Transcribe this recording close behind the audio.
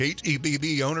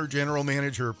KTBB owner, general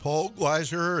manager Paul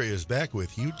Gleiser is back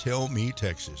with You Tell Me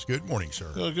Texas. Good morning,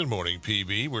 sir. Good morning,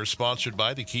 PB. We're sponsored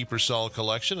by the Kiepersol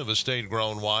Collection of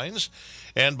estate-grown wines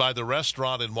and by the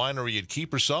restaurant and winery at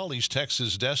Kiepersol, East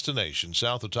Texas destination,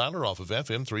 south of Tyler off of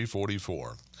FM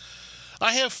 344.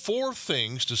 I have 4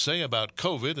 things to say about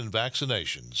COVID and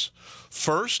vaccinations.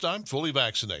 First, I'm fully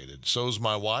vaccinated. So's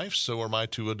my wife, so are my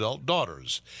 2 adult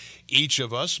daughters. Each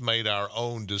of us made our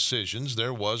own decisions.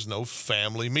 There was no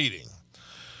family meeting.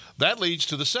 That leads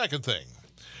to the second thing.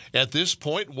 At this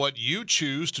point, what you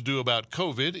choose to do about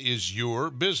COVID is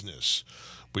your business.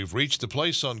 We've reached the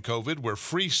place on COVID where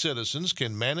free citizens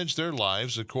can manage their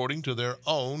lives according to their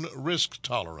own risk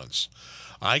tolerance.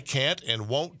 I can't and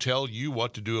won't tell you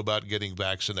what to do about getting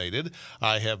vaccinated.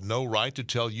 I have no right to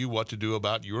tell you what to do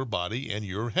about your body and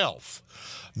your health.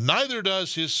 Neither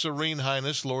does His Serene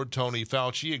Highness Lord Tony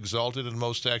Fauci, exalted and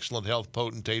most excellent health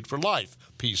potentate for life,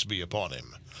 peace be upon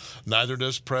him. Neither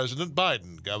does President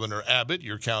Biden, Governor Abbott,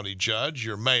 your county judge,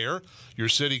 your mayor, your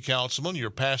city councilman, your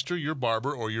pastor, your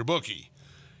barber, or your bookie.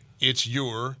 It's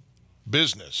your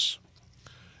business.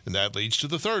 And that leads to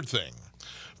the third thing.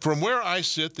 From where I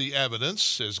sit, the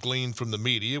evidence, as gleaned from the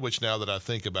media, which now that I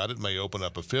think about it may open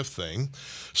up a fifth thing,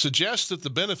 suggests that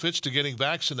the benefits to getting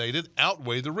vaccinated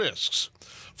outweigh the risks.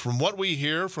 From what we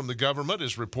hear from the government,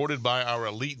 as reported by our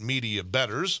elite media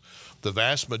betters, the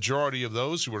vast majority of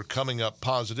those who are coming up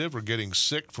positive or getting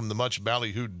sick from the much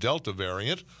ballyhooed Delta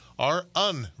variant are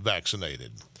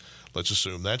unvaccinated. Let's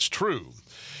assume that's true.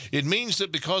 It means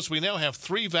that because we now have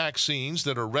 3 vaccines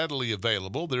that are readily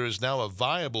available, there is now a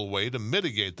viable way to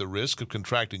mitigate the risk of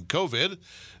contracting COVID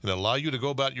and allow you to go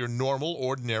about your normal,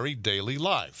 ordinary, daily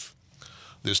life.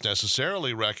 This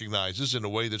necessarily recognizes, in a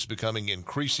way that's becoming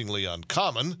increasingly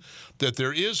uncommon, that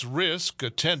there is risk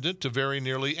attendant to very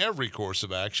nearly every course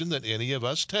of action that any of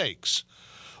us takes.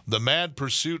 The mad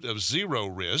pursuit of zero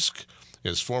risk,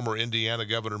 as former Indiana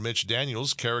Governor Mitch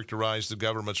Daniels characterized the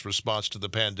government's response to the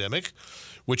pandemic,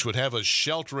 which would have us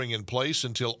sheltering in place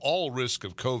until all risk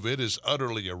of COVID is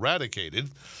utterly eradicated,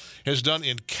 has done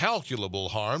incalculable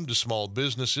harm to small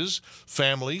businesses,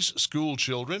 families, school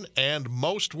children, and,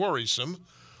 most worrisome,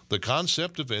 the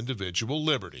concept of individual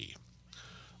liberty.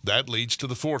 That leads to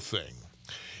the fourth thing.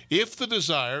 If the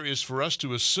desire is for us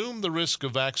to assume the risk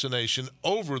of vaccination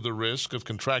over the risk of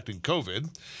contracting COVID,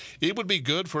 it would be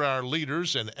good for our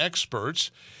leaders and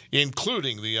experts,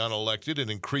 including the unelected and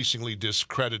increasingly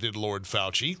discredited Lord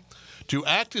Fauci, to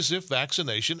act as if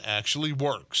vaccination actually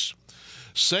works.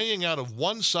 Saying out of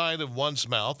one side of one's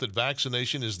mouth that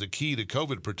vaccination is the key to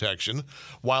COVID protection,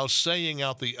 while saying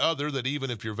out the other that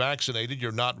even if you're vaccinated,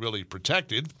 you're not really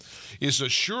protected, is a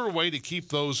sure way to keep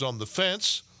those on the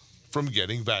fence from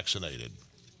getting vaccinated.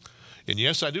 And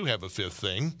yes, I do have a fifth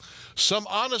thing. Some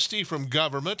honesty from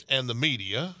government and the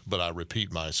media, but I repeat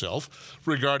myself,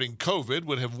 regarding COVID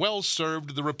would have well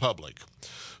served the republic.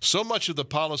 So much of the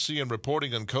policy and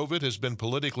reporting on COVID has been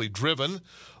politically driven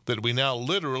that we now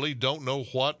literally don't know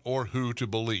what or who to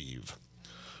believe.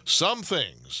 Some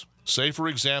things, say for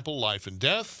example life and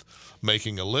death,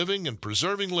 making a living and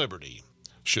preserving liberty,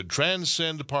 should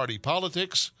transcend party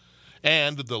politics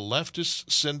and the leftist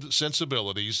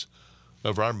sensibilities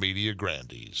of our media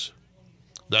grandees.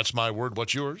 That's my word.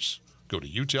 What's yours? Go to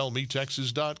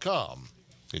youtellmetexas.com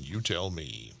and you tell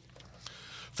me.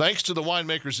 Thanks to the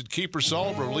winemakers at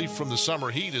Kiepersol, relief from the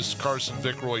summer heat, as Carson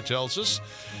Vickroy tells us.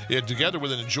 It, together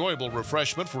with an enjoyable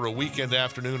refreshment for a weekend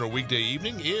afternoon or weekday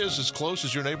evening, is as close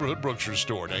as your neighborhood Brookshire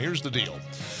store. Now, here's the deal.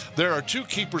 There are 2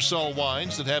 Kiepersol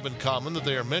wines that have in common that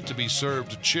they are meant to be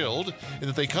served chilled and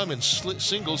that they come in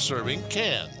single-serving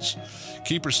cans.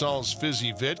 Kiepersol's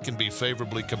Fizzy Vit can be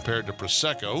favorably compared to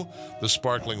Prosecco, the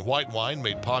sparkling white wine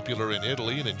made popular in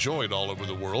Italy and enjoyed all over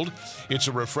the world. It's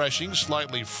a refreshing,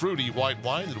 slightly fruity white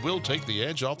wine that will take the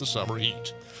edge off the summer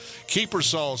heat.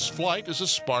 Kiepersol's Flight is a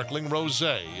sparkling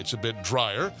rosé. It's a bit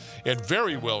drier and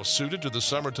very well suited to the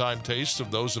summertime tastes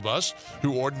of those of us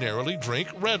who ordinarily drink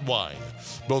red wine.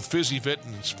 Both Fizzy Fit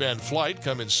and Flight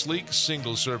come in sleek,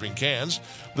 single-serving cans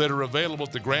that are available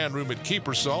at the Grand Room at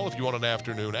Kiepersol if you want an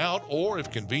afternoon out, or if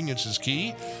convenience is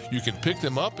key, you can pick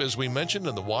them up, as we mentioned,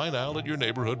 in the wine aisle at your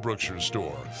neighborhood Brookshire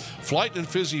store. Flight and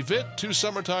Fizzy Fit, 2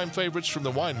 summertime favorites from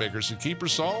the winemakers at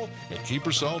Kiepersol and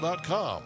Kiepersol.com.